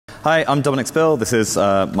Hi, I'm Dominic Spill. This is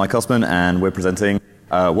Mike Ossmann, and we're presenting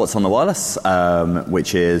What's on the Wireless,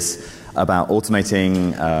 which is about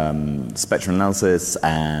automating spectrum analysis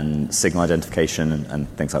and signal identification and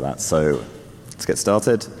things like that. So let's get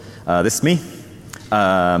started. This is me.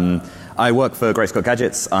 I work for Great Scott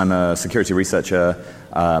Gadgets. I'm a security researcher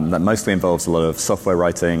that mostly involves a lot of software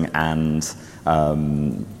writing and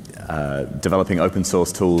developing open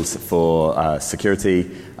source tools for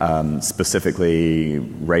security, specifically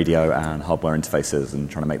radio and hardware interfaces, and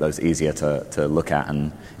trying to make those easier to look at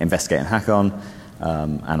and investigate and hack on.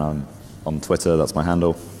 And I'm on Twitter, that's my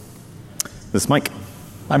handle. This is Mike.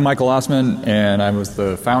 I'm Michael Ossmann, and I was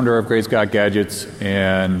the founder of Great Scott Gadgets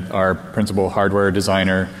and our principal hardware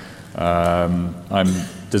designer. I'm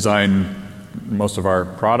design most of our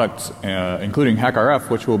products, including HackRF,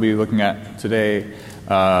 which we'll be looking at today.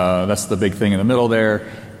 That's the big thing in the middle there.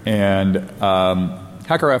 And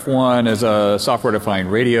HackRF1 is a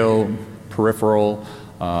software-defined radio peripheral.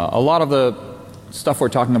 A lot of the stuff we're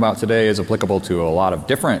talking about today is applicable to a lot of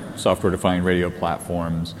different software-defined radio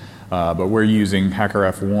platforms. But we're using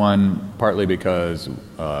HackRF1 partly because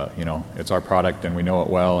you know, it's our product and we know it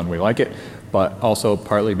well and we like it, but also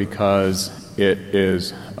partly because it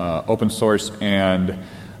is open source and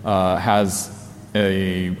has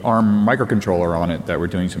a ARM microcontroller on it that we're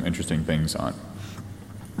doing some interesting things on.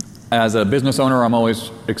 As a business owner, I'm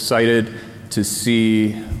always excited to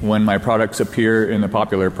see when my products appear in the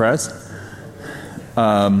popular press.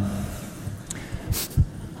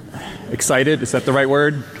 Excited, is that the right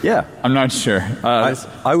word? Yeah. I'm not sure.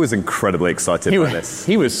 I was incredibly excited by this.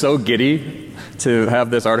 He was so giddy to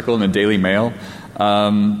have this article in the Daily Mail.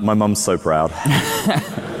 My mum's so proud.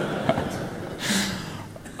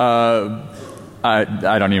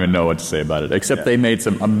 I don't even know what to say about it, except they made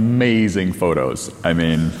some amazing photos. I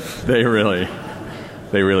mean, they really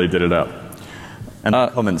did it up. And the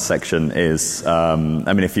comments section is, I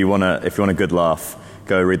mean, if you want a good laugh,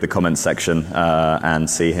 go read the comments section and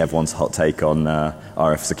see everyone's hot take on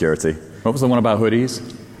RF security. What was the one about hoodies?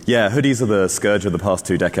 Yeah, hoodies are the scourge of the past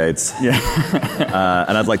 2 decades. Yeah.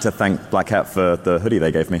 And I'd like to thank Black Hat for the hoodie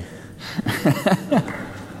they gave me.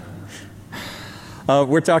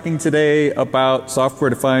 We're talking today about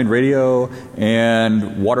software-defined radio,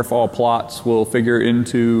 and waterfall plots will figure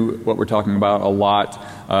into what we're talking about a lot.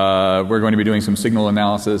 We're going to be doing some signal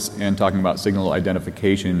analysis and talking about signal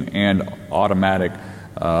identification and automatic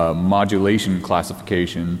modulation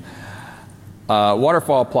classification.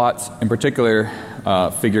 Waterfall plots in particular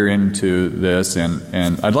figure into this,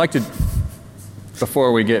 and I'd like to,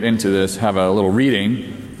 before we get into this, have a little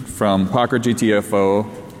reading from Parker GTFO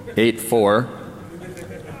 8.4.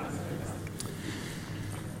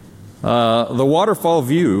 The waterfall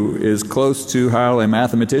view is close to how a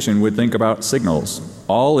mathematician would think about signals.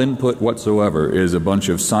 All input whatsoever is a bunch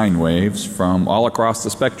of sine waves from all across the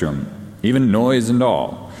spectrum, even noise and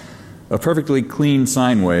all. A perfectly clean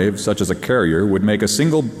sine wave, such as a carrier, would make a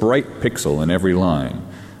single bright pixel in every line.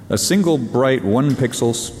 A single bright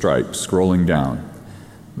 1-pixel stripe scrolling down.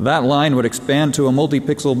 That line would expand to a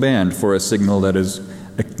multi-pixel band for a signal that is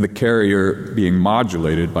the carrier being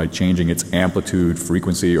modulated by changing its amplitude,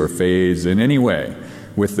 frequency, or phase in any way,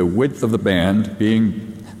 with the width of the band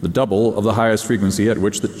being the double of the highest frequency at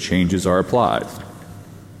which the changes are applied.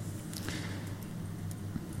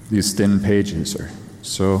 These thin pages are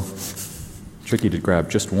so tricky to grab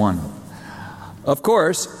just one. Of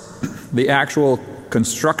course, the actual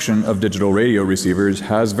construction of digital radio receivers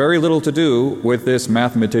has very little to do with this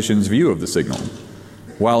mathematician's view of the signal.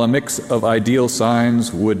 While a mix of ideal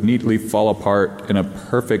signs would neatly fall apart in a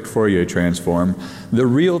perfect Fourier transform, the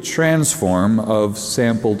real transform of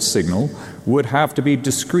sampled signal would have to be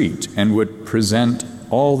discrete and would present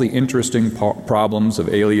all the interesting problems of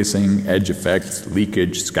aliasing, edge effects,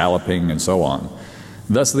 leakage, scalloping, and so on.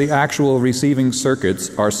 Thus, the actual receiving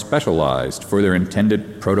circuits are specialized for their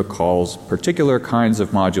intended protocol's particular kinds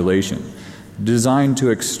of modulation, designed to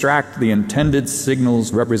extract the intended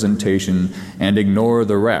signal's representation and ignore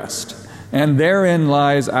the rest. And therein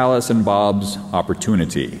lies Alice and Bob's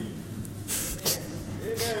opportunity.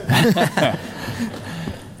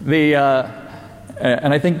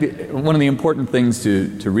 And I think one of the important things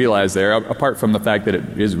to realize there, apart from the fact that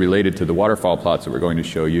it is related to the waterfall plots that we're going to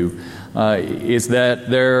show you, is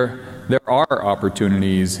that there are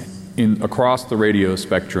opportunities across the radio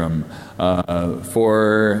spectrum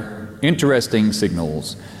for interesting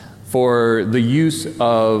signals, for the use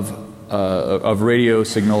of radio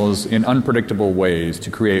signals in unpredictable ways to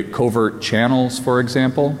create covert channels, for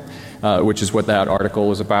example, which is what that article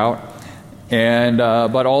was about, and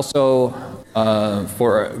but also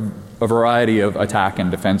for a variety of attack and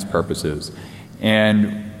defense purposes.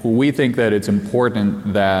 And we think that it's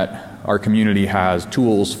important that our community has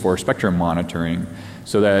tools for spectrum monitoring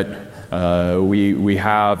so that we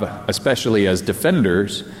have, especially as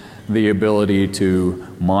defenders, the ability to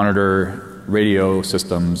monitor radio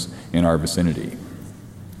systems in our vicinity.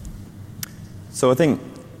 So I think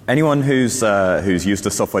anyone who's used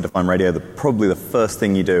a software-defined radio, probably the first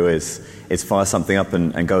thing you do is fire something up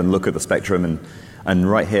and go and look at the spectrum. And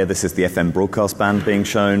right here, this is the FM broadcast band being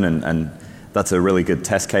shown, and that's a really good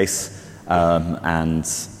test case. And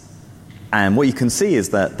what you can see is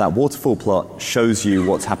that that waterfall plot shows you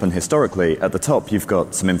what's happened historically. At the top, you've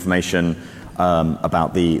got some information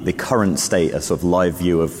about the current state, a sort of live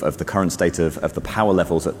view of the current state of the power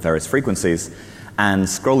levels at various frequencies. And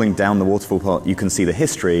scrolling down the waterfall plot, you can see the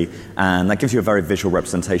history, and that gives you a very visual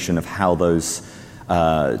representation of how those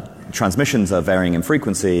transmissions are varying in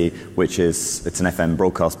frequency, it's an FM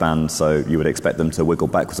broadcast band, so you would expect them to wiggle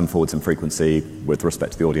backwards and forwards in frequency with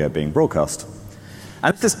respect to the audio being broadcast.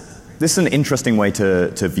 And this is an interesting way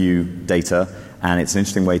to view data, and it's an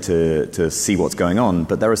interesting way to see what's going on,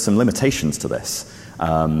 but there are some limitations to this.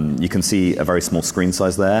 You can see a very small screen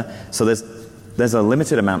size there, so there's a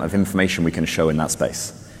limited amount of information we can show in that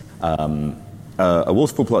space. A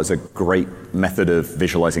waterfall plot is a great method of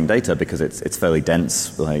visualizing data because it's fairly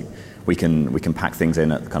dense. Like we can pack things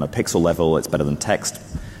in at kind of pixel level. It's better than text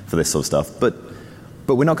for this sort of stuff. But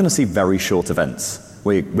we're not going to see very short events.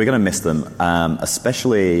 We're going to miss them,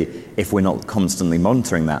 especially if we're not constantly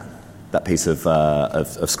monitoring that piece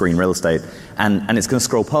of screen real estate, and it's going to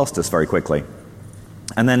scroll past us very quickly.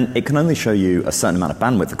 And then it can only show you a certain amount of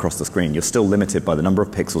bandwidth across the screen. You're still limited by the number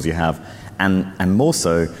of pixels you have, and more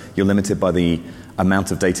so, you're limited by the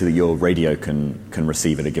amount of data that your radio can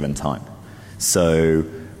receive at a given time. So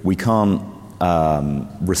we can't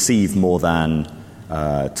receive more than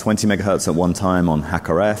 20 megahertz at one time on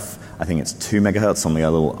HackRF. I think it's 2 megahertz on the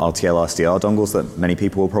little RTL SDR dongles that many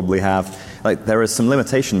people will probably have. Like, there are some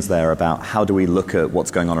limitations there about how do we look at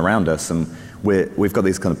what's going on around us, and we've got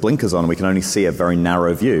these kind of blinkers on, and we can only see a very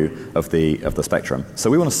narrow view of the spectrum. So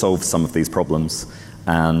we want to solve some of these problems,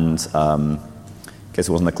 and in case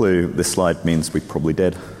it wasn't a clue, this slide means we probably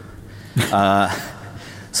did. So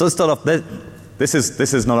let's start off. This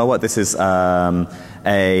is not our work. This is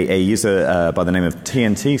a user by the name of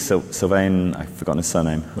TNT, Sylvain, I've forgotten his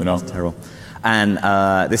surname. That's terrible. And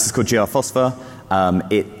this is called GR Phosphor.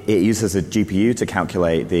 It uses a GPU to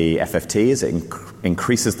calculate the FFTs. It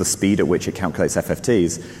increases the speed at which it calculates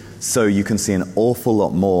FFTs. So you can see an awful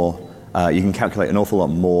lot more, you can calculate an awful lot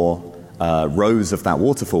more rows of that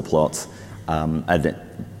waterfall plot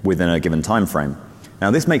within a given time frame. Now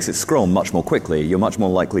this makes it scroll much more quickly. You're much more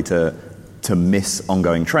likely to miss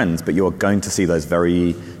ongoing trends, but you're going to see those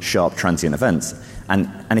very sharp transient events. And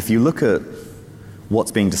if you look at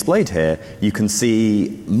what's being displayed here, you can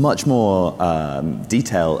see much more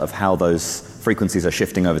detail of how those frequencies are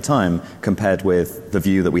shifting over time compared with the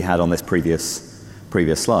view that we had on this previous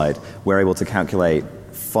slide. We're able to calculate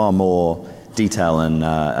far more detail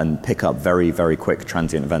and pick up very, very quick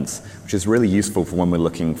transient events, which is really useful for when we're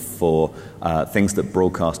looking for things that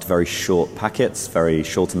broadcast very short packets, very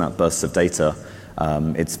short amount bursts of data.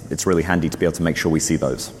 It's really handy to be able to make sure we see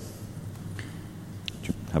those. Do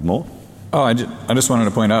you have more? Oh, I just wanted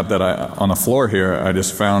to point out that on the floor here, I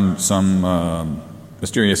just found some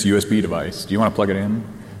mysterious USB device. Do you want to plug it in?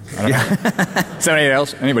 I don't know. Does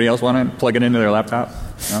anybody else want to plug it into their laptop?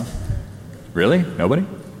 No? Really? Nobody?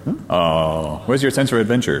 Oh, where's your sense of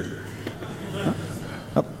adventure?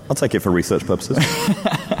 I'll take it for research purposes.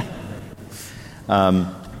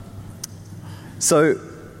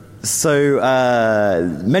 So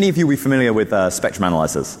many of you will be familiar with spectrum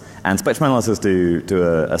analyzers, and spectrum analyzers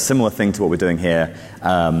do a similar thing to what we're doing here.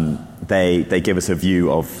 They give us a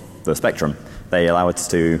view of the spectrum. They allow us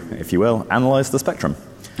to, if you will, analyze the spectrum.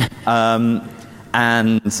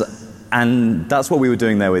 And that's what we were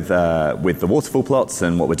doing there with the waterfall plots,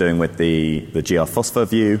 and what we're doing with the GR Phosphor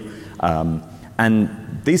view.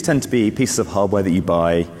 And these tend to be pieces of hardware that you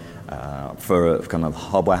buy for kind of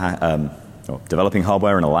hardware, developing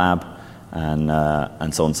hardware in a lab, and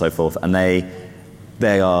so on and so forth. And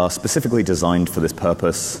they are specifically designed for this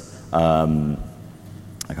purpose. I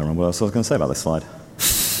can't remember what else I was going to say about this slide.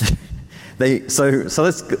 So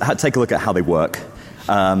let's take a look at how they work.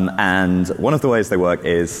 And one of the ways they work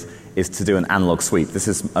is to do an analog sweep. This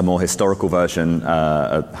is a more historical version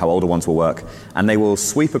of how older ones will work. And they will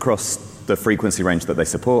sweep across the frequency range that they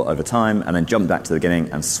support over time, and then jump back to the beginning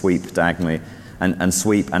and sweep diagonally and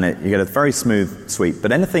sweep, and you get a very smooth sweep.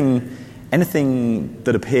 But anything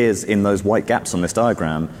that appears in those white gaps on this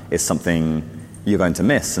diagram is something you're going to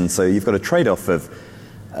miss. And so you've got a trade-off of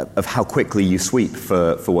of how quickly you sweep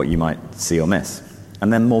for what you might see or miss.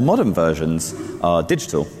 And then more modern versions are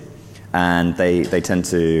digital, and they tend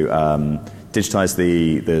to digitize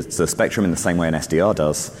the spectrum in the same way an SDR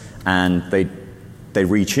does, and they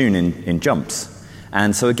retune in jumps.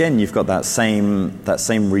 And so again, you've got that same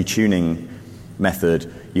retuning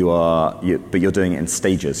method. But you're doing it in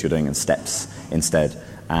stages. You're doing it in steps instead.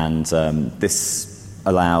 And this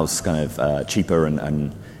allows kind of cheaper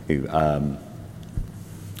and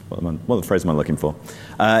what the phrase am I looking for?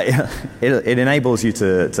 It enables you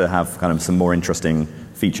to have kind of some more interesting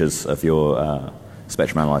features of your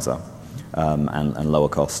spectrum analyzer and lower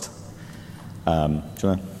cost. Do you want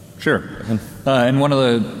to? Sure. And one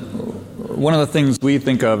of the things we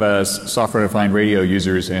think of as software-defined radio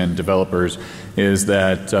users and developers is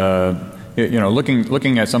that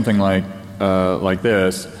looking at something like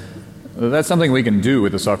this, that's something we can do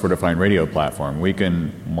with the software-defined radio platform. We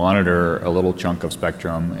can monitor a little chunk of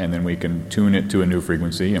spectrum, and then we can tune it to a new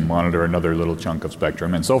frequency and monitor another little chunk of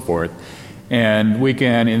spectrum, and so forth. And we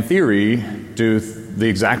can, in theory, do the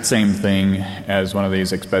exact same thing as one of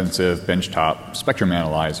these expensive benchtop spectrum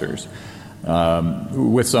analyzers,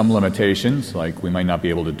 with some limitations, like we might not be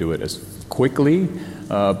able to do it as quickly,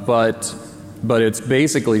 but it's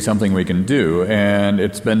basically something we can do, and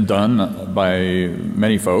it's been done by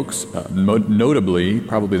many folks, notably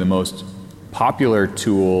probably the most popular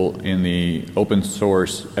tool in the open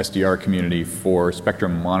source SDR community for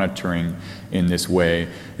spectrum monitoring in this way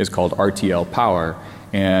is called RTL Power,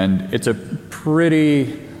 and it's a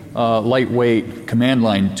pretty lightweight command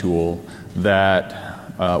line tool that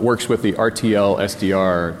works with the RTL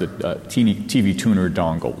SDR, the TV tuner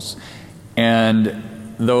dongles. And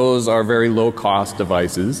those are very low-cost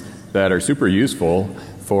devices that are super useful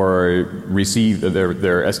for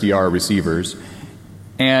their SDR receivers.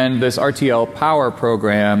 And this RTL Power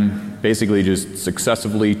program basically just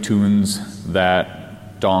successively tunes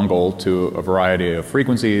that dongle to a variety of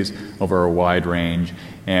frequencies over a wide range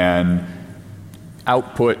and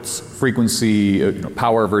outputs frequency,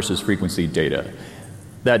 power versus frequency data.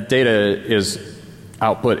 That data is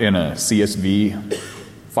output in a CSV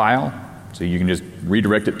file. So you can just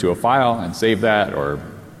redirect it to a file and save that, or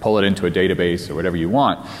pull it into a database or whatever you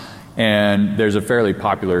want. And there's a fairly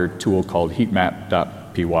popular tool called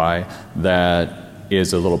heatmap.py that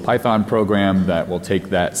is a little Python program that will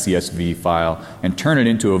take that CSV file and turn it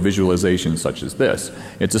into a visualization such as this.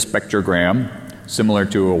 It's a spectrogram similar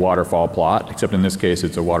to a waterfall plot, except in this case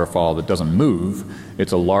it's a waterfall that doesn't move.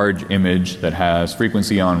 It's a large image that has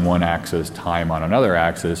frequency on one axis, time on another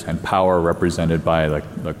axis, and power represented by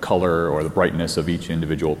the color or the brightness of each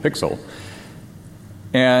individual pixel.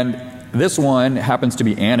 And this one happens to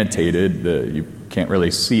be annotated. You can't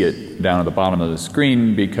really see it down at the bottom of the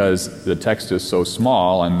screen because the text is so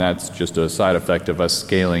small, and that's just a side effect of us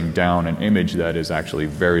scaling down an image that is actually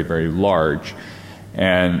very, very large.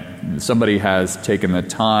 And somebody has taken the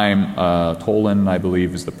time, Tolan, I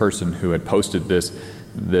believe, is the person who had posted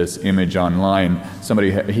this image online.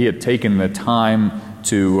 He had taken the time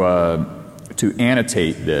to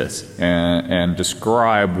annotate this and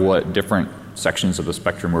describe what different sections of the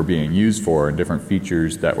spectrum were being used for and different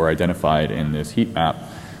features that were identified in this heat map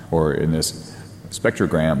or in this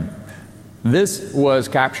spectrogram. This was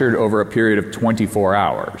captured over a period of 24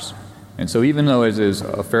 hours. And so even though it is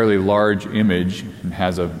a fairly large image and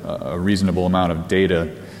has a reasonable amount of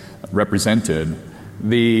data represented,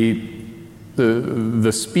 the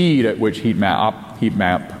speed at which not heat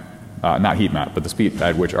map, but the speed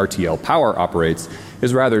at which RTL Power operates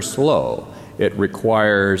is rather slow. It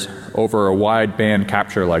requires, over a wide band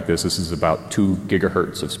capture like this is about 2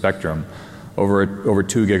 gigahertz of spectrum, over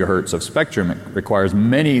 2 gigahertz of spectrum, it requires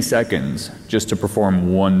many seconds just to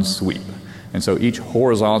perform one sweep. And so each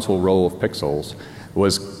horizontal row of pixels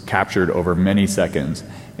was captured over many seconds.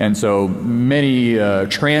 And so many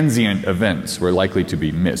transient events were likely to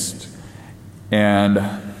be missed. And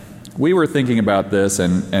we were thinking about this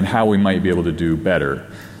and how we might be able to do better.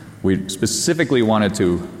 We specifically wanted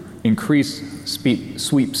to increase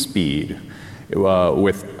sweep speed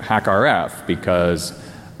with HackRF because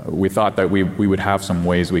we thought that we would have some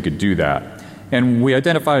ways we could do that. And we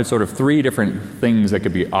identified sort of 3 different things that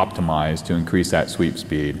could be optimized to increase that sweep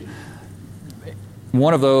speed.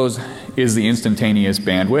 One of those is the instantaneous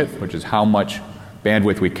bandwidth, which is how much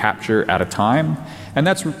bandwidth we capture at a time. And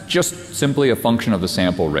that's just simply a function of the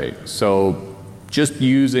sample rate. So just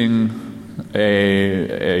using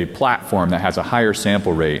a platform that has a higher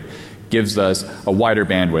sample rate gives us a wider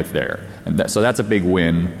bandwidth there. And so that's a big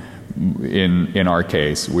win. In our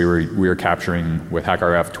case, we were capturing with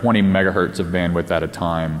HackRF 20 megahertz of bandwidth at a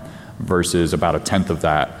time versus about 1/10 of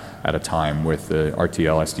that at a time with the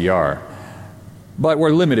RTL SDR. But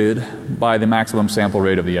we're limited by the maximum sample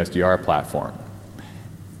rate of the SDR platform.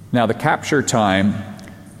 Now, the capture time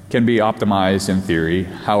can be optimized in theory.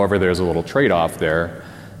 However, there's a little trade-off there.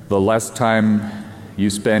 The less time you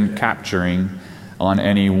spend capturing on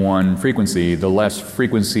any one frequency, the less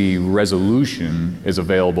frequency resolution is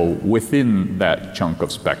available within that chunk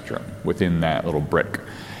of spectrum, within that little brick.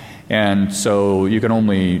 And so you can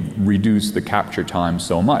only reduce the capture time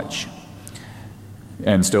so much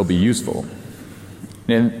and still be useful.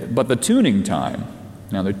 But the tuning time,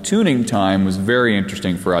 now the tuning time was very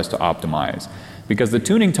interesting for us to optimize, because the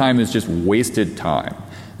tuning time is just wasted time.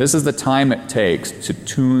 This is the time it takes to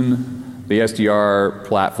tune the SDR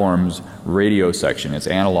platform's radio section, its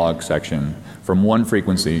analog section, from one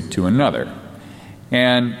frequency to another.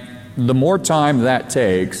 And the more time that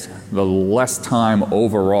takes, the less time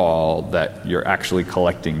overall that you're actually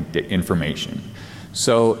collecting information.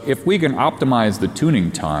 So if we can optimize the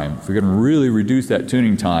tuning time, if we can really reduce that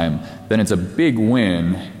tuning time, then it's a big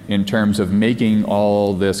win in terms of making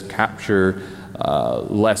all this capture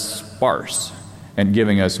less sparse and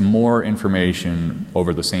giving us more information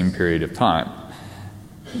over the same period of time.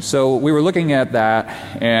 So we were looking at that,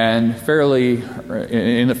 and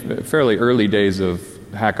in the fairly early days of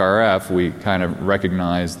HackRF, we kind of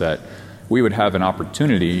recognized that we would have an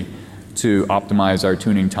opportunity to optimize our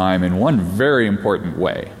tuning time in one very important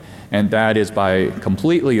way, and that is by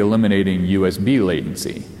completely eliminating USB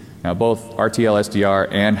latency. Now, both RTL SDR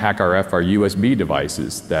and HackRF are USB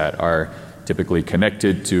devices that are typically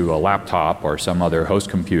connected to a laptop or some other host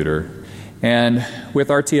computer. And with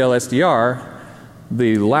RTL SDR,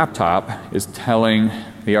 the laptop is telling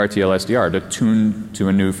the RTL SDR to tune to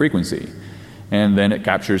a new frequency. And then it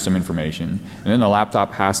captures some information. And then the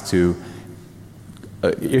laptop has to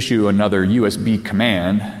issue another USB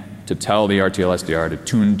command to tell the RTL SDR to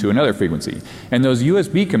tune to another frequency. And those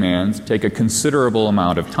USB commands take a considerable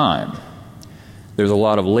amount of time. There's a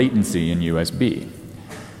lot of latency in USB.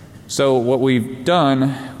 So what we've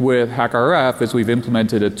done with HackRF is we've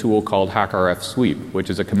implemented a tool called HackRF Sweep, which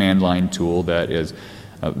is a command line tool that is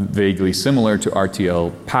vaguely similar to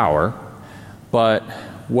RTL Power. But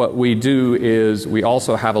what we do is we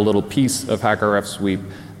also have a little piece of HackRF Sweep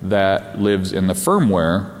that lives in the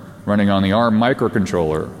firmware running on the ARM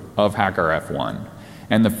microcontroller of HackRF1.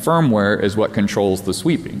 And the firmware is what controls the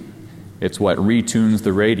sweeping. It's what retunes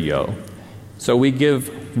the radio. So we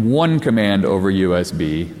give one command over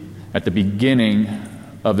USB at the beginning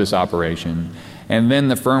of this operation, and then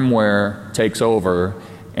the firmware takes over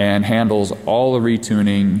and handles all the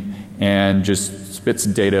retuning and just spits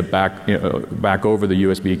data back over the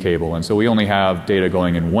USB cable. And so we only have data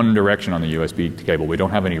going in one direction on the USB cable. We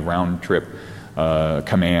don't have any round trip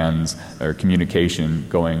commands or communication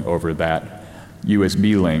going over that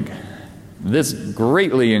USB link. This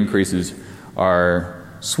greatly increases our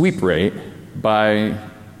sweep rate by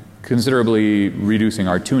considerably reducing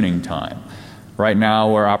our tuning time. Right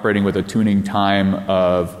now we're operating with a tuning time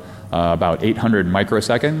of about 800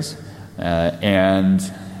 microseconds, and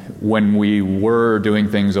when we were doing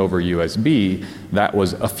things over USB, that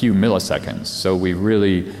was a few milliseconds. So we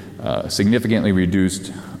really significantly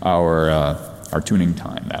reduced our tuning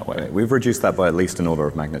time that way. We've reduced that by at least an order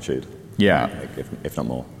of magnitude. Yeah. If not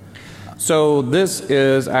more. So this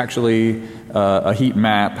is actually a heat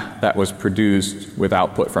map that was produced with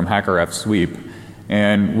output from HackRF Sweep.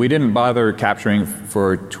 And we didn't bother capturing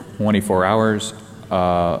for 24 hours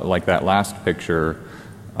like that last picture.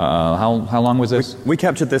 How long was this? We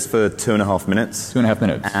captured this for 2.5 minutes. 2.5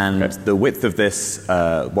 minutes. And okay. The width of this,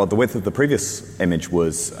 well, the width of the previous image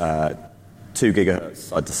was 2 gigahertz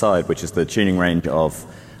side to side, which is the tuning range of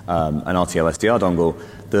an RTL SDR dongle.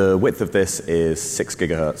 The width of this is 6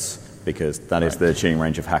 gigahertz, because that is the tuning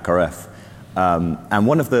range of HackRF. And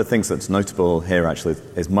one of the things that's notable here actually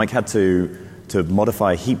is Mike had to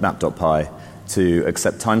modify heatmap.py to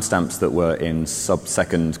accept timestamps that were in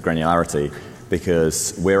sub-second granularity,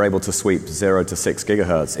 because we're able to sweep 0 to 6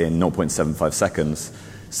 gigahertz in 0.75 seconds.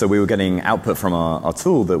 So we were getting output from our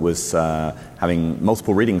tool that was having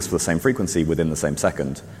multiple readings for the same frequency within the same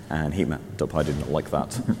second, and heatmap.py did not like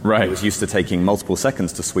that. Right. It was used to taking multiple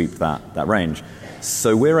seconds to sweep that range.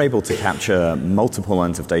 So we're able to capture multiple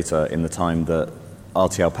lines of data in the time that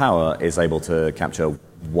RTL Power is able to capture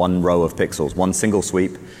one row of pixels. One single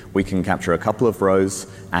sweep, we can capture a couple of rows,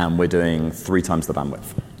 and we're doing 3 times the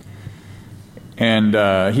bandwidth.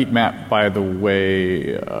 And heat map, by the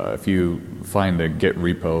way, if you find the Git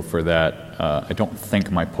repo for that, I don't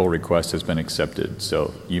think my pull request has been accepted.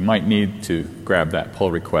 So you might need to grab that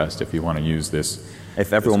pull request if you want to use this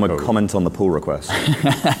If everyone would comment on the pull request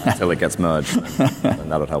until it gets merged, then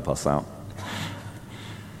that would help us out.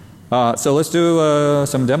 So let's do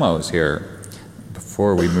some demos here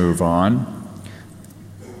before we move on.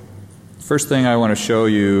 First thing I want to show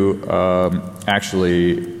you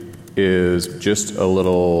actually is just a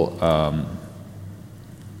little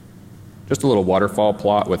waterfall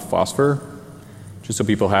plot with phosphor, just so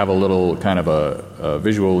people have a little kind of a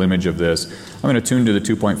visual image of this. I'm going to tune to the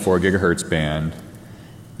 2.4 gigahertz band,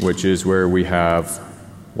 which is where we have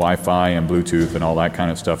Wi-Fi and Bluetooth and all that kind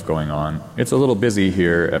of stuff going on. It's a little busy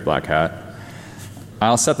here at Black Hat.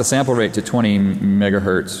 I'll set the sample rate to 20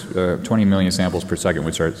 megahertz, 20 million samples per second,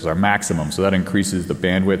 which is our maximum. So that increases the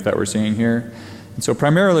bandwidth that we're seeing here. And so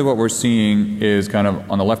primarily what we're seeing is kind of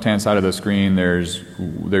on the left-hand side of the screen, there's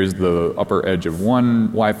the upper edge of one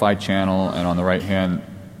Wi-Fi channel, and on the right-hand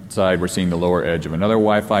side we're seeing the lower edge of another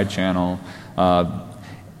Wi-Fi channel.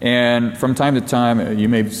 And from time to time you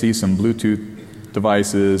may see some Bluetooth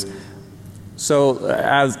devices. So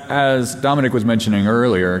as Dominic was mentioning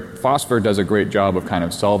earlier, phosphor does a great job of kind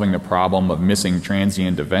of solving the problem of missing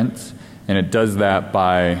transient events, and it does that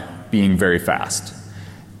by being very fast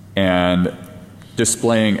and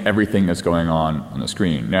displaying everything that's going on the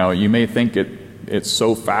screen. Now you may think it's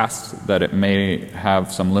so fast that it may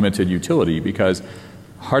have some limited utility, because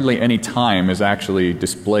hardly any time is actually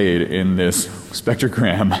displayed in this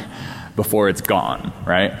spectrogram before it's gone,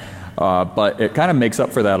 right? But it kind of makes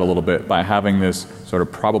up for that a little bit by having this sort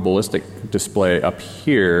of probabilistic display up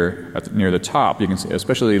here near the top. You can see,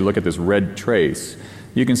 especially look at this red trace.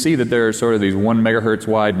 You can see that there are sort of these 1 megahertz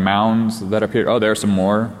wide mounds that appear. Oh, there are some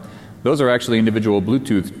more. Those are actually individual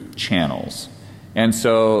Bluetooth channels. And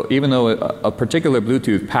so even though a particular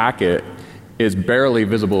Bluetooth packet is barely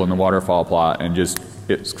visible in the waterfall plot and just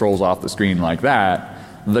it scrolls off the screen like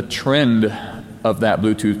that, the trend of that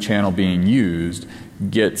Bluetooth channel being used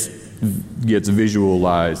gets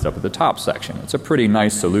visualized up at the top section. It's a pretty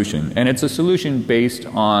nice solution, and it's a solution based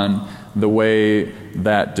on the way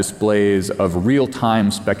that displays of real-time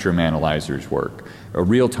spectrum analyzers work. A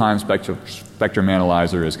real-time spectrum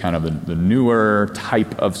analyzer is kind of the newer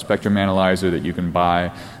type of spectrum analyzer that you can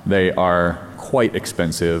buy. They are quite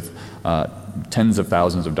expensive, tens of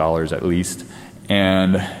thousands of dollars at least,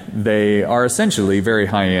 and they are essentially very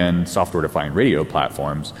high-end software-defined radio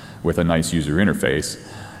platforms with a nice user interface.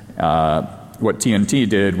 What TNT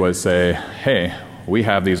did was say, hey, we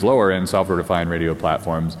have these lower-end software-defined radio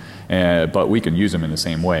platforms, but we can use them in the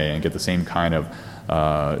same way and get the same kind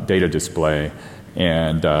of data display,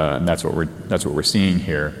 and that's what we're seeing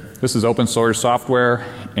here. This is open source software,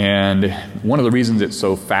 and one of the reasons it's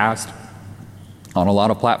so fast on a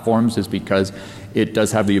lot of platforms is because it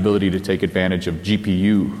does have the ability to take advantage of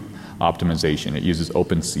GPU optimization. It uses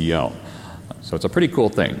OpenCL, so it's a pretty cool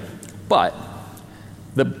thing. But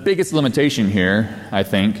the biggest limitation here, I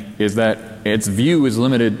think, is that its view is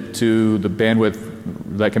limited to the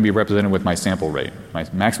bandwidth that can be represented with my sample rate. My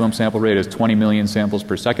maximum sample rate is 20 million samples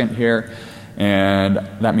per second here, and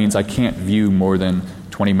that means I can't view more than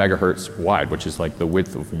 20 megahertz wide, which is like the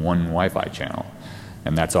width of one Wi-Fi channel,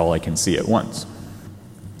 and that's all I can see at once.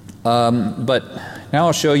 But now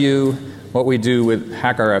I'll show you what we do with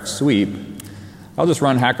HackRF Sweep. I'll just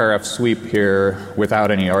run HackRF Sweep here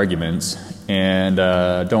without any arguments. And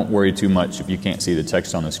don't worry too much if you can't see the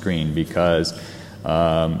text on the screen, because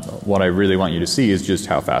what I really want you to see is just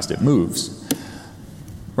how fast it moves.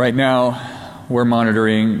 Right now we're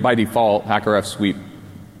monitoring, by default, HackRF Sweep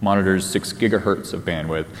monitors 6 gigahertz of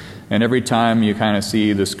bandwidth. And every time you kind of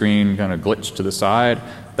see the screen kind of glitch to the side,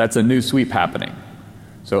 that's a new sweep happening.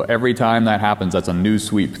 So every time that happens, that's a new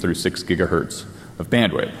sweep through 6 gigahertz of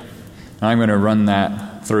bandwidth. Now I'm going to run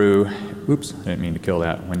that through, oops, I didn't mean to kill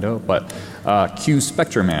that window, but Q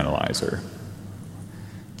Spectrum Analyzer.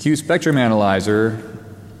 Q Spectrum Analyzer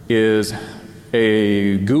is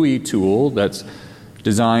a GUI tool that's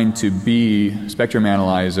designed to be spectrum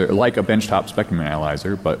analyzer, like a benchtop spectrum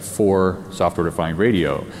analyzer, but for software-defined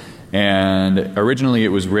radio. And originally it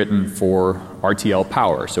was written for RTL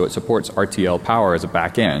power, so it supports RTL power as a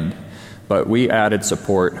back end, but we added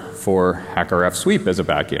support for HackRF Sweep as a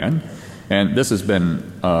back end. And this has been,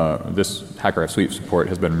 this HackRF Sweep support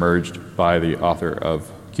has been merged by the author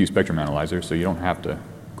of Q Spectrum Analyzer, so you don't have to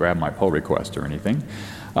grab my pull request or anything.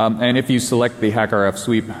 And if you select the HackRF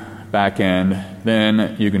Sweep backend,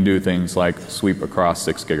 then you can do things like sweep across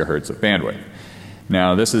 6 gigahertz of bandwidth.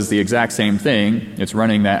 Now this is the exact same thing. It's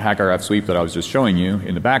running that HackRF Sweep that I was just showing you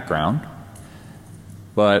in the background,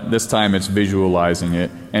 but this time it's visualizing it,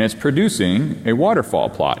 and it's producing a waterfall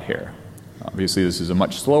plot here. Obviously this is a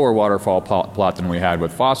much slower waterfall plot than we had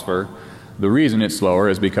with phosphor, The reason it's slower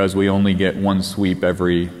is because we only get one sweep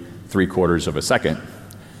every 3/4 of a second.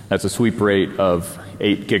 That's a sweep rate of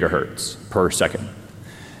 8 gigahertz per second.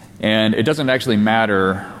 And it doesn't actually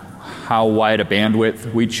matter how wide a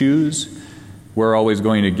bandwidth we choose. We're always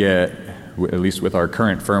going to get, at least with our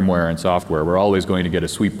current firmware and software, we're always going to get a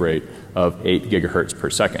sweep rate of 8 gigahertz per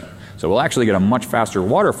second. So we'll actually get a much faster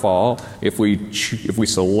waterfall if we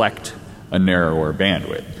select a narrower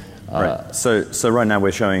bandwidth. Right. So right now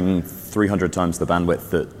we're showing 300 times the bandwidth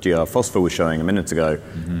that GR Phosphor was showing a minute ago,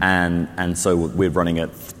 and so we're running at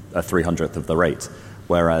a 300th of the rate.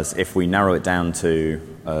 Whereas if we narrow it down to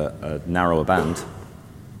a narrower band,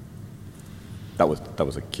 that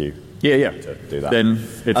was a cue. Yeah. To do that.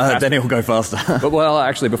 Then it will go faster. But well,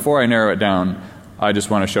 actually, before I narrow it down, I just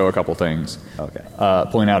want to show a couple things. Okay.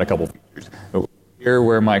 Point out a couple features. Here,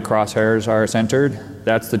 where my crosshairs are centered,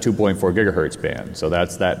 that's the 2.4 gigahertz band. So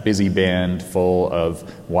that's that busy band full of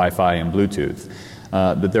Wi-Fi and Bluetooth.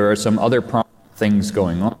 But there are some other things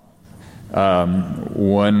going on.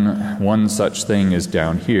 One such thing is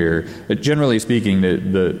down here. But generally speaking,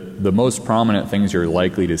 the most prominent things you're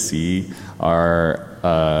likely to see are,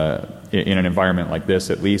 in an environment like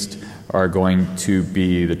this at least, are going to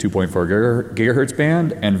be the 2.4 gigahertz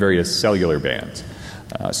band and various cellular bands.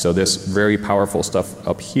 So this very powerful stuff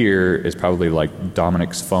up here is probably like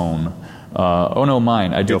Dominic's phone. Oh no,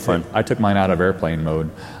 mine. I took mine out of airplane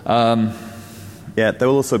mode. Yeah, there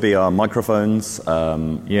will also be our microphones.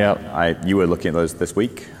 Yeah, you were looking at those this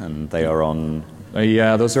week, and they are on.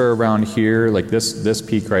 Yeah, those are around here, like this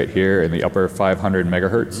peak right here in the upper 500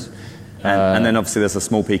 megahertz. And then obviously there's a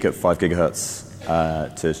small peak at 5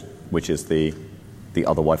 gigahertz, which is the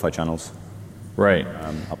other Wi-Fi channels. Right.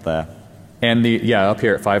 Up there. And up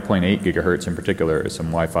here at 5.8 gigahertz in particular is some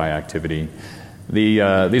Wi-Fi activity.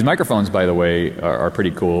 These microphones, by the way, are pretty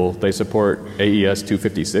cool. They support AES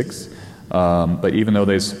 256. But even though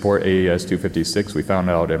they support AES 256, we found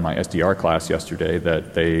out in my SDR class yesterday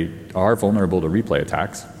that they are vulnerable to replay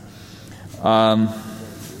attacks.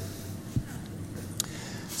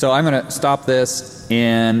 So I'm going to stop this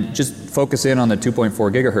and just focus in on the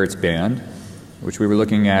 2.4 gigahertz band, which we were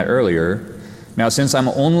looking at earlier. Now, since I'm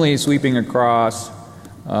only sweeping across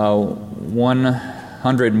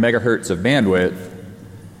 100 megahertz of bandwidth,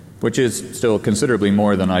 which is still considerably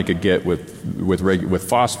more than I could get with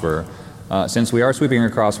phosphor, since we are sweeping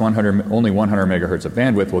across only 100 megahertz of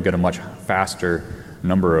bandwidth, we'll get a much faster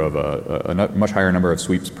number of a much higher number of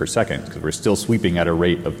sweeps per second, because we're still sweeping at a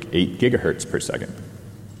rate of 8 gigahertz per second.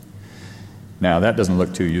 Now that doesn't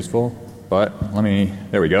look too useful, but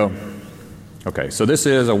there we go. Okay, so this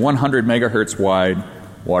is a 100 megahertz wide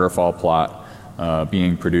waterfall plot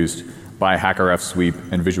being produced by HackerF Sweep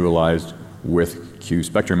and visualized with Q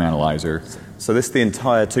Spectrum Analyzer. So this is the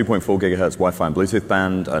entire 2.4 gigahertz Wi-Fi and Bluetooth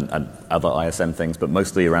band and other ISM things, but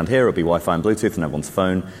mostly around here it'll be Wi-Fi and Bluetooth and everyone's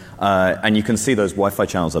phone. And you can see those Wi-Fi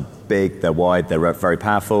channels are big, they're wide, they're very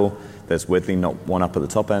powerful. There's weirdly not one up at the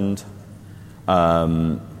top end.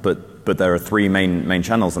 But there are 3 main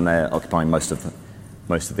channels, and they're occupying most of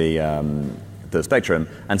the spectrum.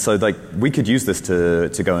 And so we could use this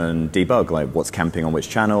to go and debug, like what's camping on which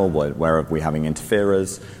channel, where are we having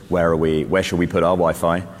interferers, where should we put our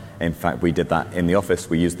Wi-Fi. In fact, we did that in the office.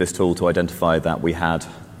 We used this tool to identify that we had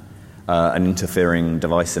an interfering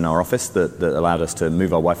device in our office that allowed us to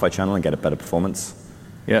move our Wi-Fi channel and get a better performance.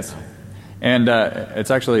 Yes. And it's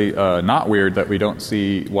actually not weird that we don't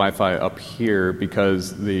see Wi-Fi up here,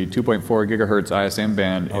 because the 2.4 gigahertz ISM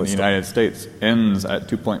band in the United States ends at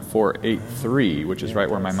 2.483, which is right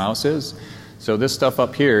where my mouse is. So this stuff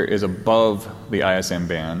up here is above the ISM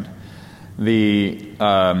band.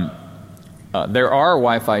 There are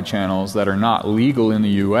Wi-Fi channels that are not legal in the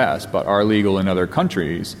US but are legal in other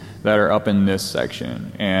countries that are up in this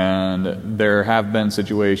section. And there have been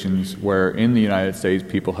situations where in the United States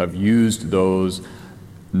people have used those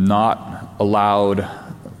not allowed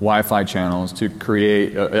Wi-Fi channels to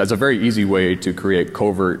create, as a very easy way to create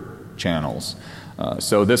covert channels.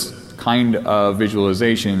 So this kind of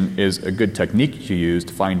visualization is a good technique to use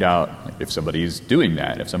to find out if somebody's doing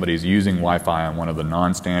that, if somebody's using Wi-Fi on one of the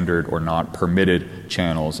non-standard or not permitted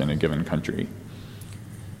channels in a given country.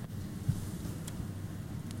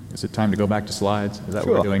 Is it time to go back to slides? Is that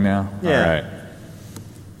what we're doing now? Yeah. All right.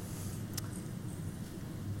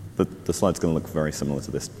 The slide's going to look very similar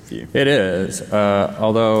to this view. It is,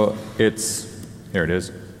 although it's, here it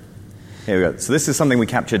is. Here we go. So this is something we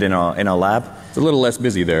captured in our lab. It's a little less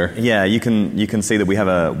busy there. Yeah, you can see that we have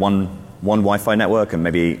a one Wi-Fi network and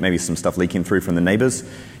maybe some stuff leaking through from the neighbors.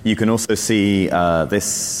 You can also see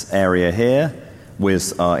this area here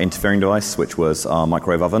with our interfering device, which was our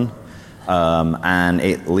microwave oven. and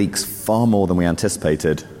it leaks far more than we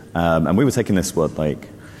anticipated. And we were taking this, 20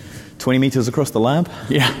 meters across the lab?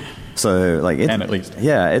 Yeah. So, and at least.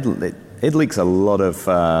 Yeah, it leaks a lot of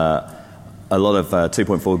 2.4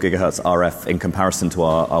 gigahertz RF in comparison to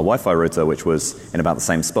our Wi-Fi router, which was in about the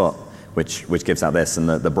same spot, which gives out this. And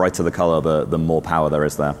the brighter the color, the more power there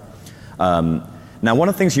is there. Now, one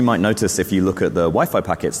of the things you might notice if you look at the Wi-Fi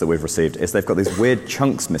packets that we've received is they've got these weird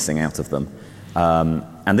chunks missing out of them.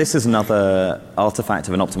 And this is another artifact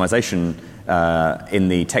of an optimization in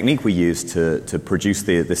the technique we use to produce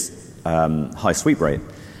this high sweep rate.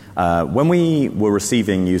 When we were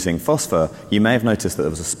receiving using phosphor, you may have noticed that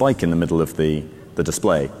there was a spike in the middle of the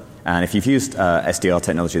display. And if you've used SDR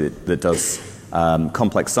technology that does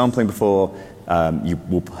complex sampling before, you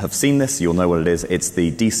will have seen this. You'll know what it is. It's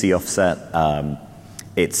the DC offset.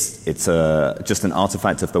 It's just an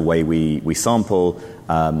artifact of the way we sample,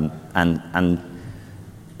 and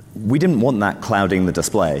we didn't want that clouding the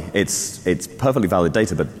display. It's perfectly valid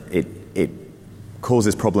data, but it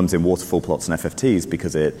causes problems in waterfall plots and FFTs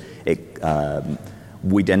because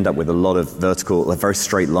we'd end up with a lot of vertical, very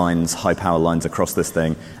straight lines, high power lines across this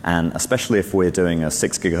thing, and especially if we're doing a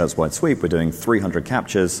 6 gigahertz wide sweep, we're doing 300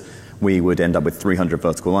 captures, we would end up with 300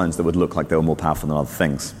 vertical lines that would look like they were more powerful than other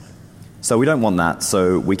things. So we don't want that,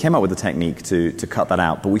 so we came up with a technique to cut that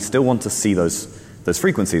out, but we still want to see those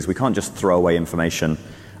frequencies. We can't just throw away information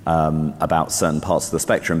about certain parts of the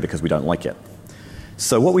spectrum because we don't like it.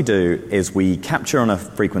 So what we do is we capture on a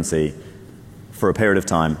frequency for a period of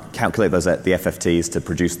time, calculate those at the FFTs to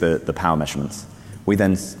produce the power measurements. We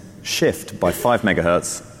then shift by 5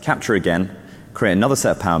 megahertz, capture again, create another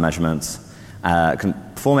set of power measurements,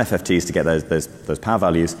 perform FFTs to get those power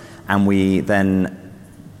values, and we then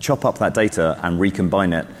chop up that data and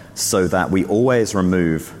recombine it so that we always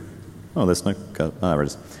remove, there's no, there it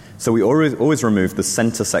is. So we always remove the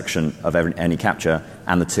center section of any capture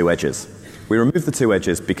and the two edges. We remove the two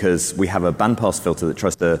edges because we have a bandpass filter that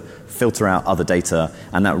tries to filter out other data,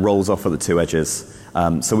 and that rolls off at the two edges.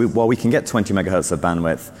 So while we can get 20 megahertz of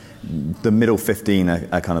bandwidth, the middle 15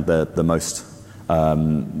 are kind of the most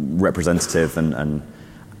representative,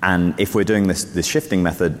 and if we're doing this shifting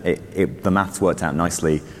method, the maths worked out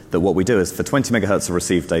nicely that what we do is for 20 megahertz of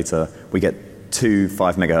received data, we get 2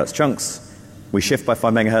 5 megahertz chunks. We shift by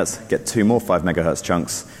 5 megahertz, get 2 more 5 megahertz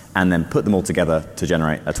chunks, and then put them all together to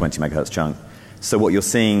generate a 20 megahertz chunk. So what you're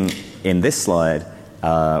seeing in this slide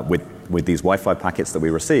with these Wi-Fi packets that we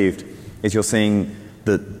received is you're seeing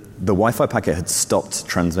that the Wi-Fi packet had stopped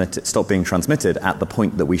being transmitted at the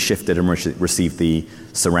point that we shifted and received the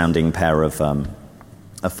surrounding pair of 5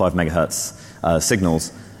 megahertz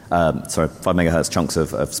signals, 5 megahertz chunks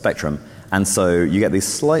of spectrum. And so you get these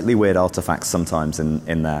slightly weird artifacts sometimes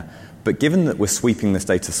in there. But given that we're sweeping this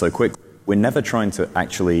data so quick, we're never trying to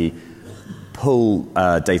actually pull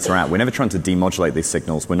data out. We're never trying to demodulate these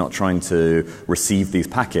signals. We're not trying to receive these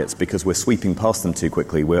packets because we're sweeping past them too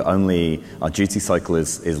quickly. Our duty cycle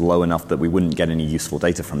is low enough that we wouldn't get any useful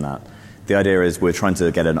data from that. The idea is we're trying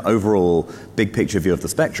to get an overall big picture view of the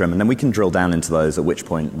spectrum, and then we can drill down into those, at which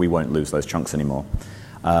point we won't lose those chunks anymore.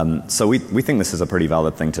 So we think this is a pretty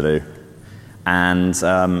valid thing to do. And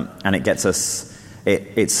it gets us,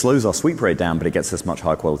 it slows our sweep rate down, but it gets us much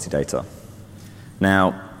higher quality data.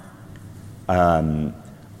 Now,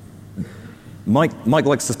 Mike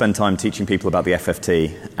likes to spend time teaching people about the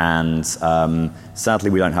FFT, and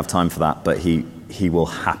sadly we don't have time for that, but he will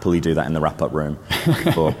happily do that in the wrap-up room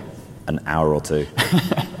for an hour or two.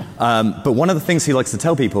 But one of the things he likes to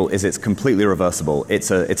tell people is it's completely reversible.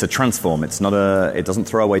 It's a transform. It doesn't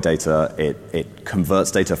throw away data. It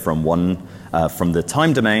converts data from the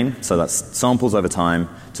time domain, so that's samples over time,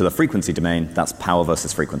 to the frequency domain, that's power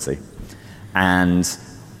versus frequency. And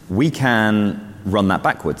we can run that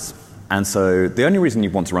backwards. And so the only reason you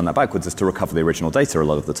want to run that backwards is to recover the original data a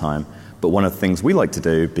lot of the time. But one of the things we like to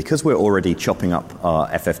do, because we're already chopping up our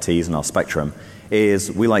FFTs and our spectrum,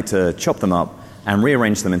 is we like to chop them up and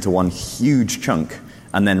rearrange them into one huge chunk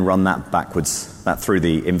and then run that backwards, that through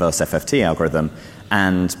the inverse FFT algorithm,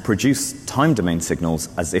 and produce time domain signals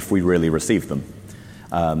as if we really received them.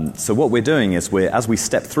 So what we're doing is as we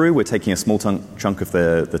step through, we're taking a small chunk of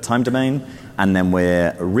the time domain, and then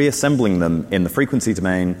we're reassembling them in the frequency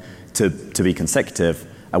domain to be consecutive,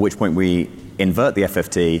 at which point we invert the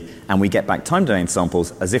FFT and we get back time domain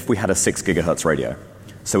samples as if we had a 6 gigahertz radio.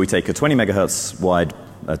 So we take a 20 megahertz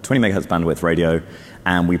bandwidth radio,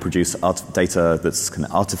 and we produce data that's kind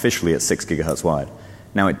of artificially at 6 gigahertz wide.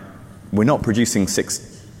 Now, we're not producing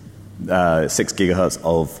 6 gigahertz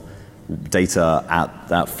of data at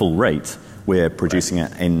that full rate. We're producing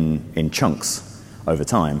it in chunks over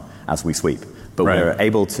time as we sweep. But Right. we're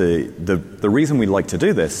able to, the reason we like to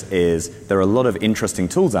do this is there are a lot of interesting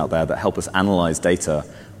tools out there that help us analyze data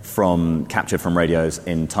captured from radios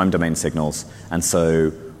in time domain signals. And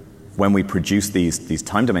so when we produce these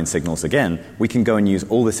time domain signals again, we can go and use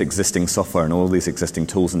all this existing software and all these existing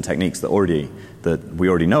tools and techniques that we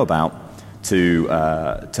already know about to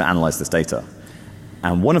analyze this data.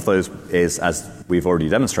 And one of those is, as we've already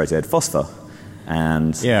demonstrated, phosphor.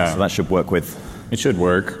 And so that should work with. It should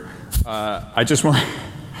work. I just want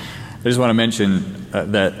to mention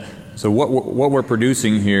that. So what we're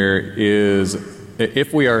producing here is,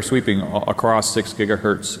 if we are sweeping across 6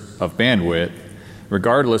 gigahertz of bandwidth,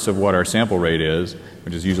 regardless of what our sample rate is,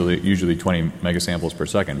 which is usually 20 megasamples per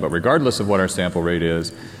second, but regardless of what our sample rate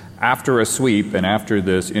is, after a sweep and after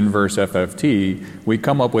this inverse FFT, we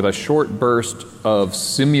come up with a short burst of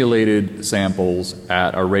simulated samples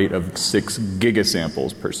at a rate of 6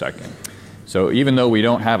 gigasamples per second. So even though we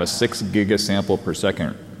don't have a 6 gigasample per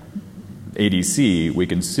second ADC, we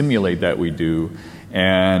can simulate that we do,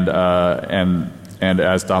 and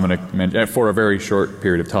as Dominic mentioned, for a very short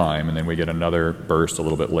period of time, and then we get another burst a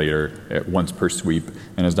little bit later, at once per sweep.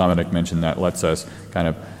 And as Dominic mentioned, that lets us kind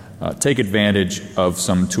of take advantage of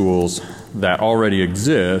some tools that already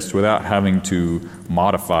exist without having to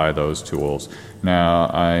modify those tools.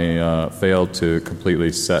 Now, I failed to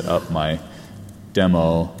completely set up my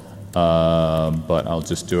demo, but I'll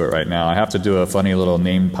just do it right now. I have to do a funny little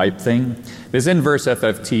named pipe thing. This inverse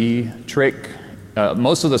FFT trick,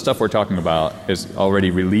 most of the stuff we're talking about is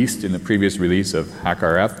already released in the previous release of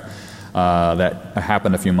HackRF that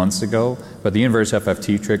happened a few months ago. But the inverse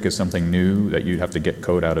FFT trick is something new that you'd have to get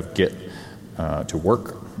code out of Git to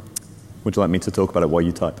work. Would you like me to talk about it while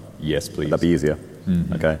you type? Yes, please. That'd be easier.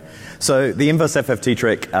 Mm-hmm. Okay. So the inverse FFT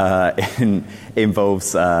trick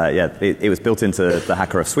involves, it was built into the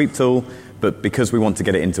HackRF sweep tool, but because we want to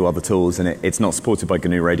get it into other tools, and it's not supported by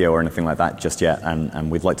GNU Radio or anything like that just yet,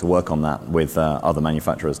 and we'd like to work on that with other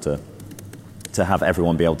manufacturers to have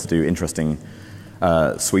everyone be able to do interesting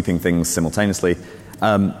sweeping things simultaneously.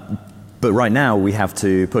 But right now we have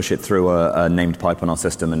to push it through a named pipe on our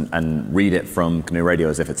system and read it from GNU Radio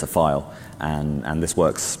as if it's a file, and this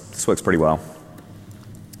works pretty well.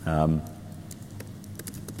 How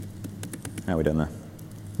are we doing there?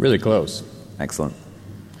 Really close. Excellent.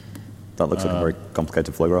 That looks like a very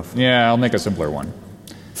complicated flow graph. Yeah, I'll make a simpler one.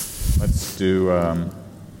 Let's do,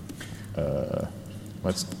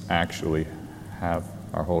 let's actually have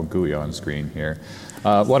our whole GUI on screen here.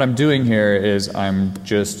 What I'm doing here is I'm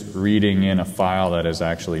just reading in a file that is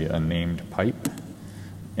actually a named pipe,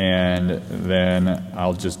 and then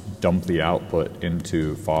I'll just dump the output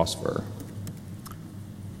into phosphor.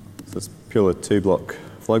 So it's purely 2-block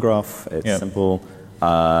flow graph. It's simple.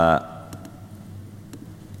 And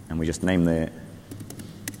we just name the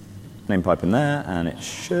name pipe in there, and it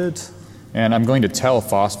should. And I'm going to tell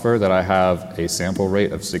phosphor that I have a sample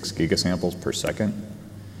rate of 6 gigasamples per second.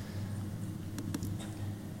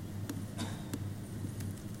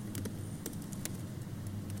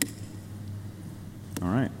 All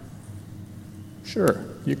right. Sure,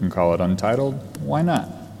 you can call it untitled. Why not?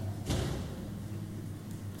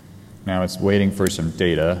 Now it's waiting for some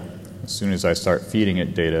data. As soon as I start feeding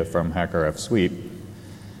it data from HackRF sweep,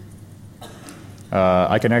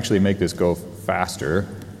 I can actually make this go faster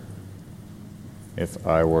if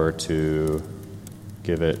I were to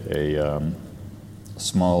give it a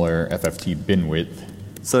smaller FFT bin width.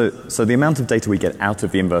 So the amount of data we get out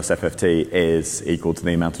of the inverse FFT is equal to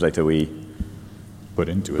the amount of data we put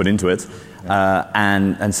into it. Yeah.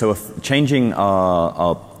 And so if changing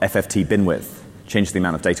our FFT bin width changes the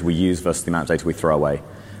amount of data we use versus the amount of data we throw away.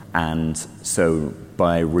 And so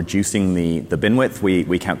by reducing the bin width,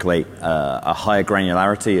 we calculate a higher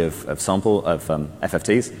granularity of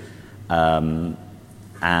FFTs,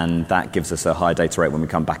 and that gives us a higher data rate when we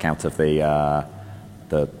come back out of the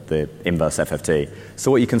inverse FFT.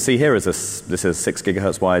 So what you can see here is this is 6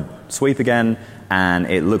 gigahertz wide sweep again, and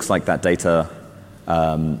it looks like that data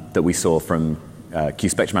that we saw from Q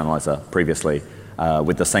spectrum analyzer previously,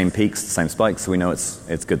 with the same peaks, the same spikes, so we know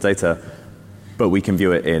it's good data. But we can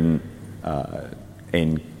view it in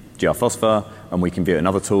GR Phosphor, and we can view it in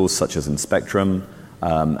other tools such as in Spectrum,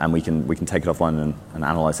 and we can take it offline and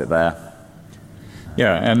analyze it there.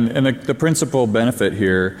 Yeah, and the principal benefit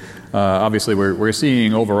here, obviously we're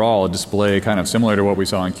seeing overall a display kind of similar to what we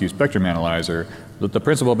saw in Q Spectrum Analyzer. But the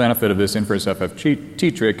principal benefit of this inverse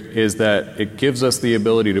FFT trick is that it gives us the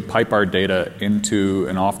ability to pipe our data into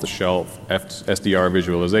an off-the-shelf SDR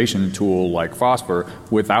visualization tool like Phosphor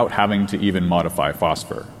without having to even modify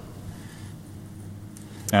Phosphor.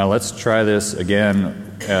 Now let's try this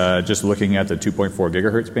again, just looking at the 2.4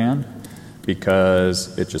 gigahertz band.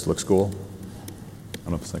 because it just looks cool.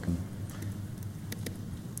 Hold on a second.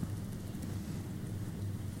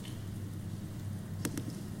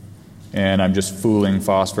 And I'm just fooling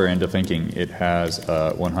phosphor into thinking it has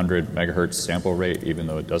a 100 megahertz sample rate, even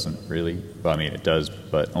though it doesn't really. Well, I mean, it does,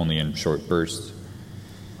 but only in short bursts.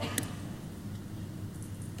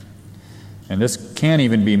 And this can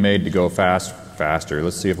even be made to go faster.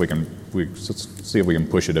 Let's see if we can. Let's see if we can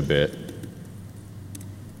push it a bit.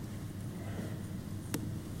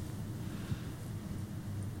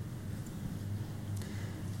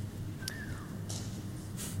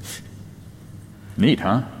 Neat,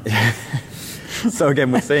 huh? So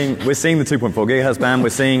again, we're seeing the 2.4 gigahertz band.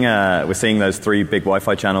 We're seeing those 3 big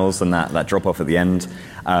Wi-Fi channels and that drop off at the end.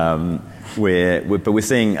 But we're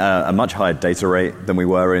seeing a much higher data rate than we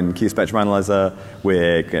were in Q-Spectrum Analyzer.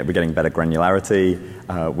 We're getting better granularity.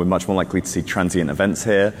 We're much more likely to see transient events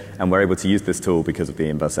here, and we're able to use this tool because of the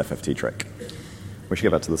inverse FFT trick. We should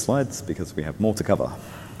get back to the slides because we have more to cover.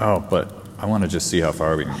 Oh, but I want to just see how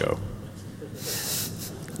far we can go.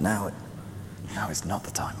 Now is not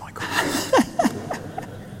the time, Michael.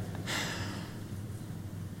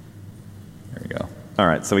 There we go. All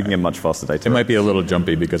right, so we can get much faster data. It might be a little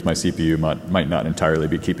jumpy because my CPU might not entirely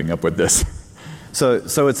be keeping up with this.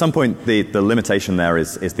 So at some point, the limitation there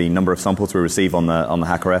is the number of samples we receive on the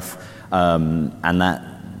HackerF, and that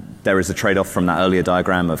there is a trade-off from that earlier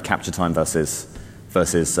diagram of capture time versus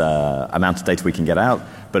amount of data we can get out.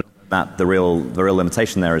 But the real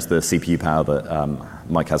limitation there is the CPU power that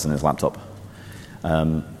Mike has in his laptop.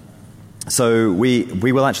 So we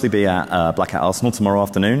will actually be at Black Hat Arsenal tomorrow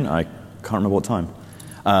afternoon. I can't remember what time.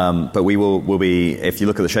 But we'll be, if you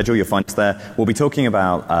look at the schedule, you'll find us there. We'll be talking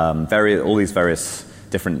about all these various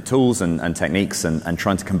different tools and techniques and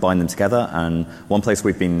trying to combine them together. And one place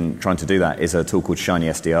we've been trying to do that is a tool called Shiny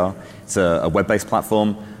SDR. It's a web-based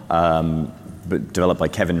platform developed by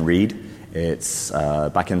Kevin Reed. Its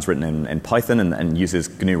backend's written in Python and uses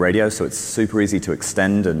GNU Radio, so it's super easy to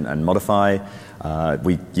extend and modify.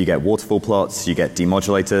 You get waterfall plots, you get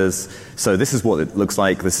demodulators. So this is what it looks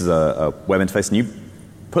like. This is a web interface, and you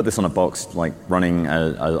put this on a box, like running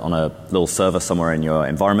on a little server somewhere in your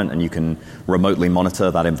environment, and you can remotely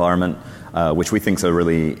monitor that environment, which we think is a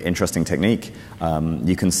really interesting technique.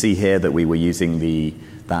 You can see here that we were using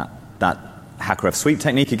that HackerF sweep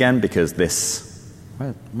technique again, because this.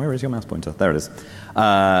 Where is your mouse pointer? There it is.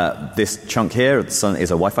 This chunk here is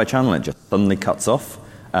a Wi-Fi channel. It just suddenly cuts off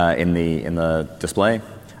in the display.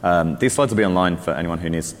 These slides will be online for anyone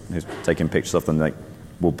who's taking pictures of them.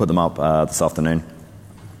 We'll put them up this afternoon.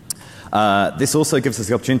 This also gives us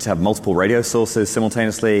the opportunity to have multiple radio sources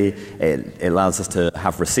simultaneously. It allows us to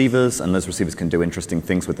have receivers, and those receivers can do interesting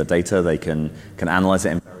things with the data. They can analyze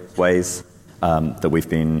it in various ways that we've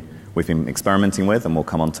been experimenting with, and we'll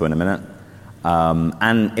come on to in a minute.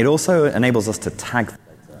 And it also enables us to tag the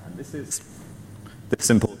data. And this is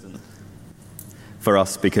important for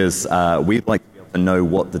us because we'd like to be able to know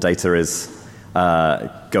what the data is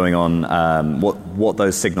going on, what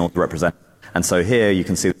those signals represent. And so here you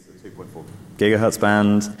can see the 2.4 gigahertz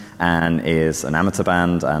band and is an amateur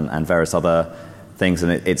band and various other things,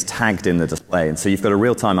 and it's tagged in the display. And so you've got a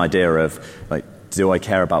real-time idea of, like, do I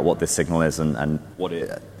care about what this signal is, and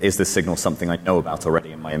is this signal something I know about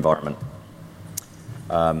already in my environment?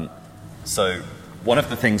 So one of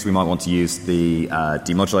the things we might want to use the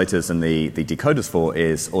demodulators and the decoders for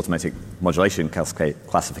is automatic modulation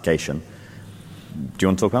classification. Do you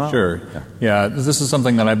want to talk about that? Sure. Yeah, this is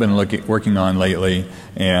something that I've been working on lately,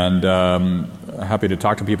 and happy to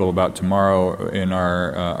talk to people about tomorrow in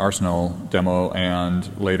our Arsenal demo and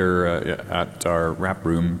later at our wrap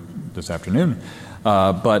room this afternoon.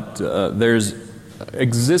 But there's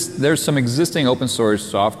some existing open source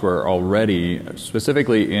software already,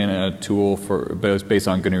 specifically in a tool based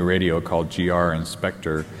on GNU Radio called GR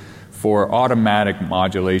Inspector, for automatic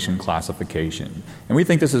modulation classification. And we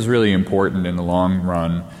think this is really important in the long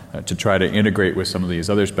run to try to integrate with some of these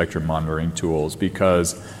other spectrum monitoring tools,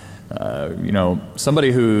 because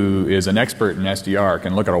somebody who is an expert in SDR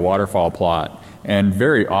can look at a waterfall plot and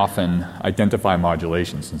very often identify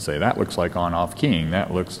modulations and say, that looks like on-off keying,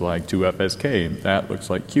 that looks like 2FSK, that looks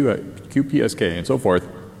like QPSK, and so forth.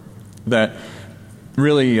 That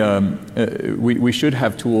really, we should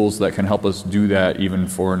have tools that can help us do that even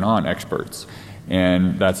for non-experts.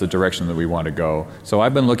 And that's the direction that we want to go. So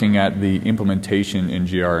I've been looking at the implementation in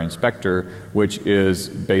GR Inspector, which is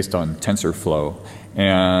based on TensorFlow,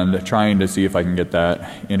 and trying to see if I can get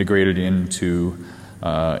that integrated into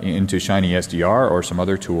Shiny SDR or some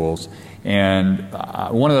other tools. And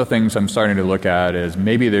one of the things I'm starting to look at is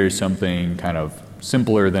maybe there's something kind of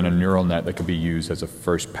simpler than a neural net that could be used as a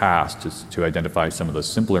first pass to identify some of the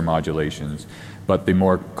simpler modulations. But the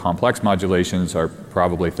more complex modulations are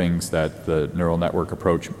probably things that the neural network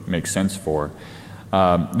approach makes sense for.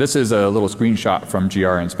 This is a little screenshot from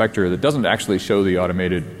GR Inspector that doesn't actually show the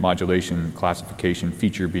automated modulation classification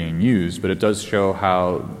feature being used, but it does show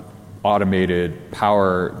how automated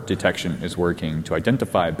power detection is working to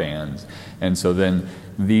identify bands. And so then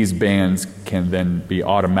these bands can then be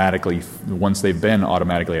automatically, once they've been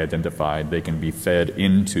automatically identified, they can be fed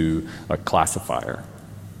into a classifier.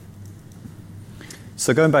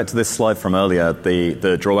 So going back to this slide from earlier,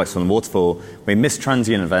 the drawbacks from the waterfall, we miss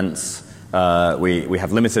transient events, we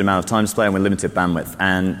have limited amount of time display, and we're limited bandwidth.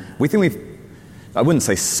 And we think I wouldn't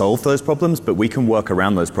say solve those problems, but we can work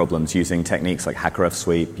around those problems using techniques like HackerF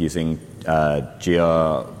sweep, using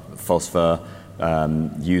GR phosphor,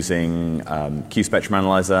 using Q spectrum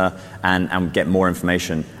analyzer, and get more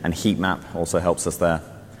information. And heat map also helps us there,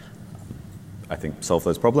 I think, solve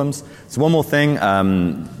those problems. So one more thing,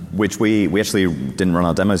 which we actually didn't run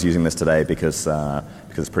our demos using this today because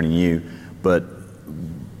it's pretty new, but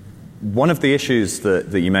one of the issues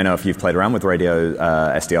that you may know if you've played around with radio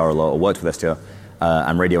SDR a lot or worked with SDR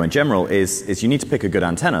and radio in general is you need to pick a good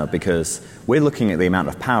antenna, because we're looking at the amount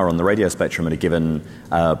of power on the radio spectrum at a given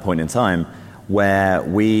point in time, where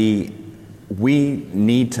we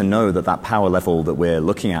need to know that power level that we're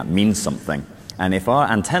looking at means something. And if our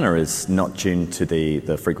antenna is not tuned to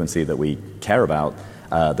the frequency that we care about,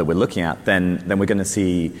 that we're looking at, then we're going to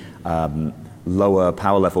see lower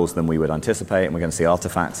power levels than we would anticipate, and we're going to see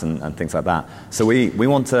artifacts and things like that. So we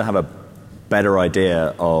want to have a better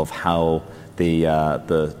idea of how we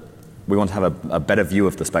want to have a better view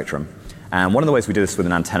of the spectrum. And one of the ways we do this with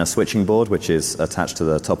an antenna switching board, which is attached to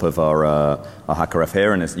the top of our HackerF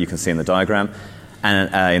here, and as you can see in the diagram,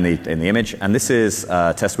 and in the image. And this is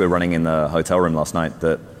a test we were running in the hotel room last night,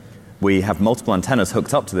 that we have multiple antennas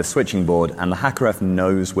hooked up to this switching board, and the HackerF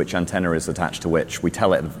knows which antenna is attached to which. We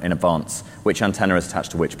tell it in advance which antenna is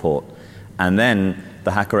attached to which port. And then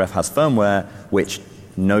the HackerF has firmware which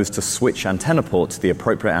knows to switch antenna port to the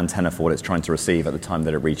appropriate antenna for what it's trying to receive at the time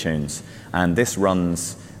that it retunes. And this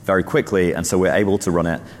runs very quickly, and so we're able to run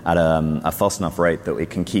it at a fast enough rate that it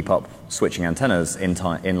can keep up switching antennas in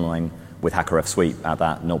line with HackerF sweep at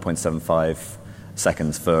that 0.75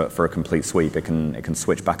 seconds for a complete sweep. It can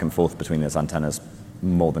switch back and forth between those antennas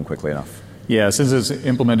more than quickly enough. Yeah, since it's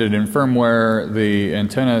implemented in firmware, the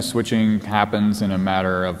antenna switching happens in a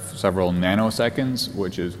matter of several nanoseconds,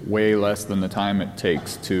 which is way less than the time it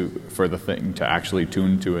takes for the thing to actually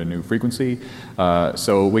tune to a new frequency.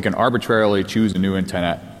 So we can arbitrarily choose a new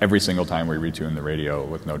antenna every single time we retune the radio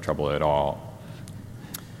with no trouble at all.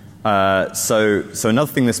 So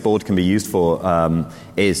another thing this board can be used for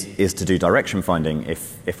is to do direction finding.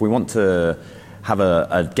 If we want to have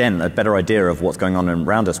again a better idea of what's going on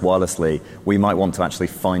around us wirelessly, we might want to actually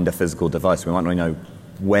find a physical device. We might want to know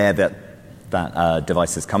where that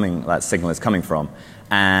device is coming, that signal is coming from.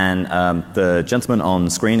 And the gentleman on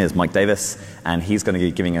screen is Mike Davis, and he's going to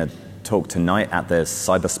be giving a talk tonight at the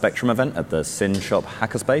Cyber Spectrum event at the Sin Shop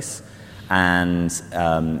Hackerspace. And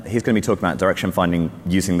he's going to be talking about direction finding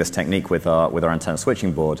using this technique with our antenna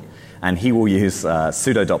switching board. And he will use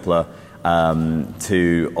pseudo Doppler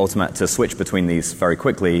to switch between these very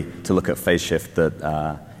quickly to look at phase shift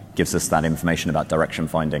that gives us that information about direction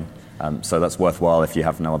finding. So that's worthwhile if you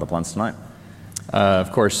have no other plans tonight.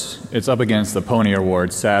 Of course, it's up against the Pony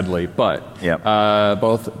Award, sadly, but yep.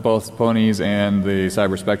 both Ponies and the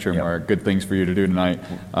Cyber Spectrum yep. are good things for you to do tonight.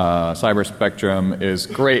 Cyber Spectrum is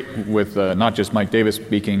great with not just Mike Davis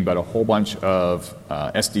speaking, but a whole bunch of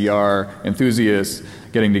SDR enthusiasts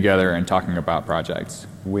getting together and talking about projects.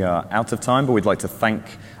 We are out of time, but we'd like to thank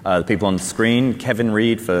the people on the screen, Kevin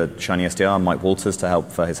Reed for Shiny SDR, Mike Walters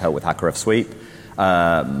for his help with HackerF Sweep,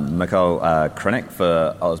 Mikhail Krenek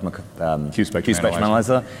for Ossmann Q Spectrum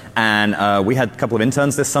Analyzer. And we had a couple of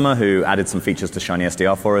interns this summer who added some features to Shiny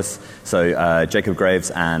SDR for us. So Jacob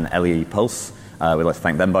Graves and Ellie Pulse, we'd like to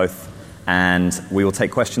thank them both. And we will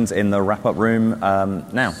take questions in the wrap-up room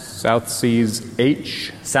now. South Seas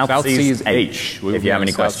H. South Seas H, if you have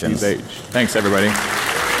any questions. Thanks, everybody.